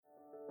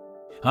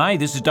Hi,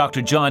 this is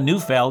Dr. John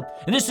Neufeld,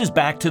 and this is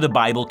Back to the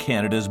Bible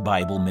Canada's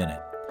Bible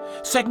Minute.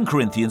 2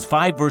 Corinthians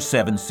 5 verse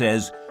 7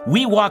 says,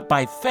 "We walk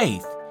by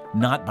faith,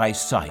 not by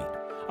sight."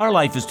 Our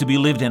life is to be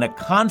lived in a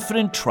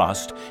confident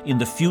trust in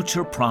the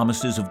future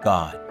promises of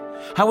God.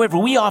 However,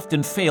 we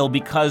often fail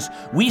because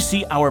we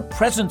see our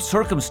present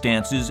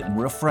circumstances and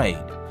we're afraid.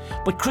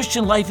 But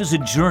Christian life is a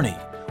journey.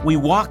 We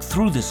walk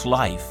through this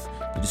life.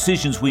 The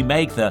decisions we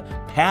make, the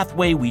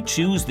pathway we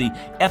choose, the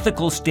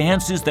ethical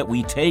stances that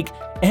we take,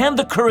 and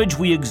the courage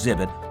we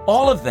exhibit,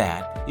 all of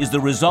that is the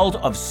result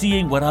of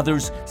seeing what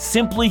others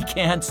simply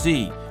can't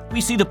see. We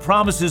see the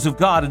promises of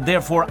God, and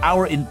therefore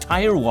our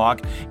entire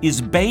walk is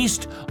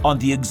based on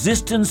the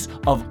existence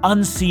of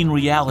unseen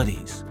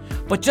realities.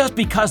 But just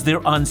because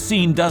they're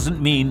unseen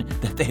doesn't mean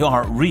that they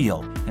aren't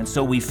real, and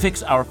so we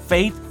fix our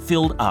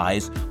faith-filled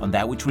eyes on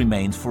that which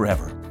remains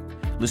forever.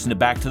 Listen to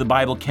Back to the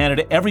Bible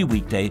Canada every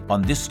weekday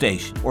on this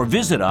station, or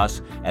visit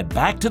us at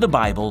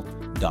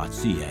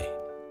backtothebible.ca.